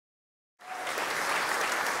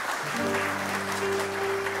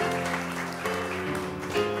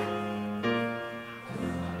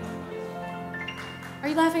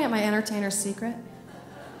you laughing at my entertainer's secret?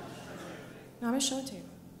 No, I'm gonna show it to you.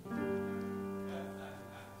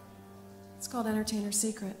 It's called Entertainer's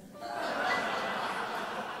Secret.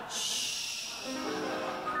 Shh.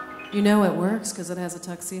 You know it works because it has a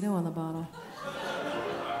tuxedo on the bottle.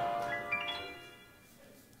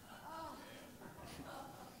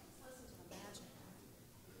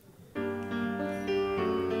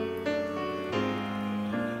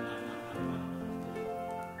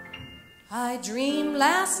 I dreamed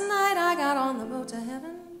last night I got on the boat to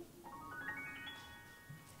heaven,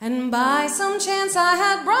 and by some chance I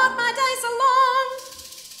had brought my dice along,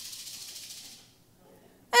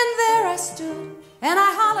 and there I stood and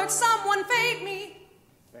I hollered, someone fade me.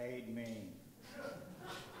 Fade me.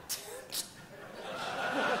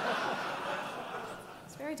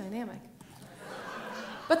 It's very dynamic.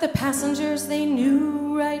 But the passengers, they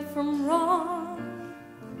knew right from wrong.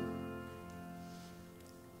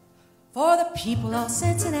 For the people all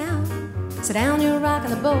said, sit down, you're rocking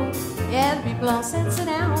the boat. Yeah, the people all said, sit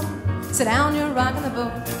down, you're rocking the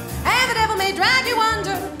boat. And the devil may drag you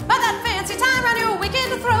under by that fancy tie around your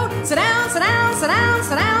wicked throat. Sit down, sit down, sit down,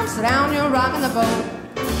 sit down, sit down, you're rocking the boat.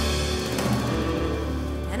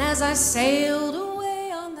 And as I sailed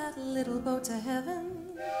away on that little boat to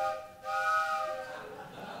heaven,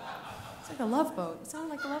 it's like a love boat. It sounded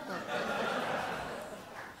like a love boat.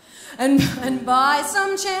 And by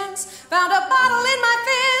some chance, found a bottle in my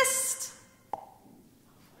fist.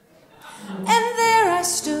 And there I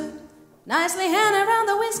stood, nicely handing around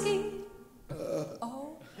the whiskey.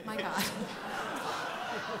 Oh, my God.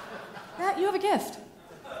 You have a gift.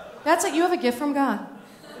 That's it, you have a gift from God.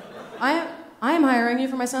 I am hiring you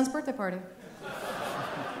for my son's birthday party.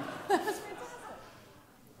 That's fantastic.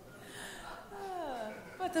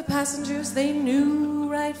 But the passengers, they knew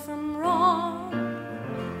right from wrong.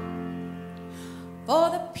 For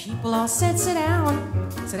the people all said, sit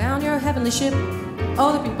down, your heavenly ship.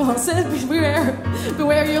 Oh, the people all said,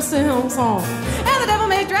 beware your song. And the devil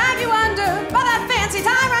may drag you under by that fancy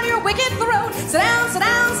tie around your wicked throat. Sit down, sit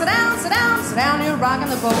down, sit down, sit down, sit down, you're rocking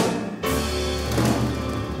the boat.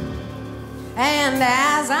 And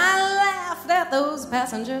as I laughed at those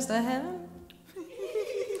passengers to heaven,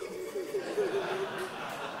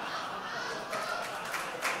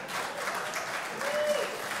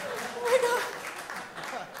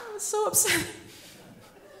 so upset.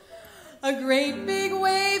 A great big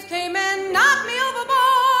wave came and knocked me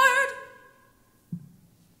overboard.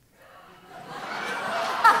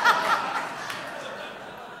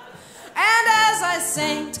 And as I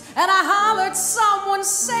sank and I hollered, someone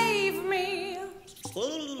save me.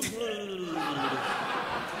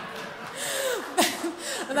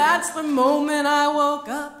 That's the moment I woke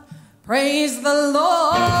up. Praise the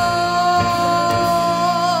Lord.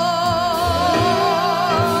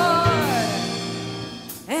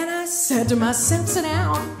 Said to myself, sit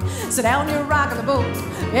down, you're rocking the boat.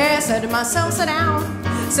 Yeah, said to myself, sit down,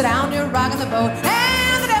 you're rocking the boat.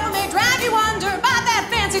 And the devil may drag you under by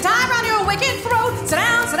that fancy tie around your wicked throat. Sit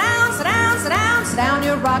down, sit down, sit down, sit down, sit down,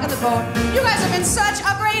 you're rocking the boat. You guys have been such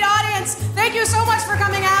a great audience. Thank you so much for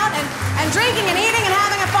coming out and drinking and eating and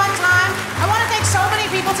having a fun time. I want to thank so many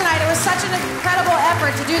people tonight. It was such an incredible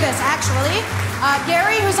effort to do this, actually.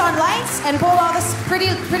 Gary, who's on lights and pulled all this pretty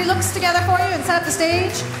looks together for you and set up the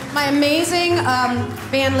stage. My amazing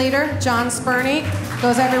band leader, John Spurney,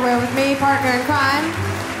 goes everywhere with me, partner in crime,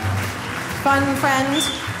 fun friends,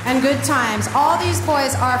 and good times. All these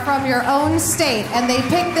boys are from your own state, and they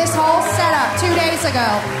picked this whole setup 2 days ago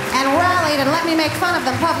and rallied and let me make fun of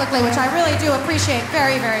them publicly, which I really do appreciate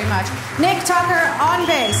very, very much. Nick Tucker on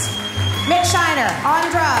bass, Mitch Shiner on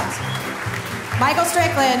drums, Michael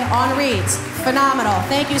Strickland on reeds. Phenomenal.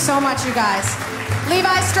 Thank you so much, you guys.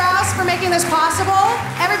 Levi Strauss for making this possible.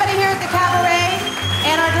 Everybody here at the Cabaret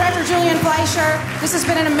and our director, Julian Fleischer. This has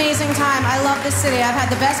been an amazing time. I love this city. I've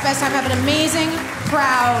had the best time. I've had an amazing,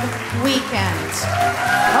 proud weekend.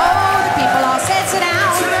 Oh, the people all said, sit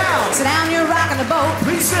down. Sit down. Sit down, you're rocking the boat.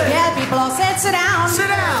 Please sit. Yeah, the people all said, sit down. Sit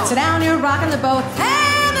down. Sit down, you're rocking the boat.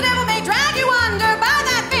 And the devil may drag you under by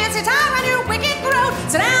that fancy tie around your wicked throat.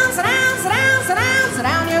 Sit down, sit down, sit down, sit down, sit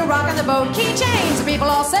down, you're rocking the boat. Keychains, the people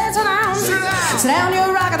all said, sit down. Sit down. Sit down,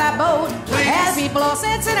 you're rocking that boat. Please. As people all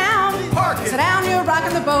said, sit down. Park it. Sit down, you're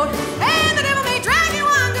rocking the boat. And the devil may drag you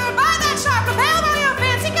under by that sharp lapel on your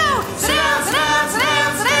fancy coat. Sit down, sit down, sit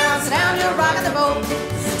down, sit down, sit down, you're rocking the boat.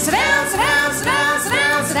 Sit down, sit down, sit down, sit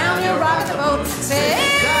down, sit down, you're rocking the boat. Sit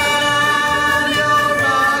down, you're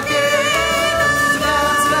rocking. Sit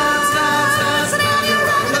down, sit down, sit down, sit down, sit down, you're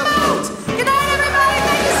rocking the boat. Good night, everybody.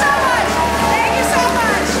 Thank you so much. Thank you so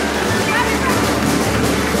much. Happy birthday.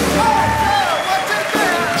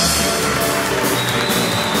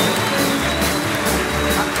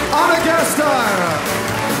 Gasteyer.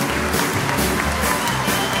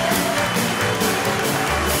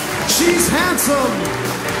 She's handsome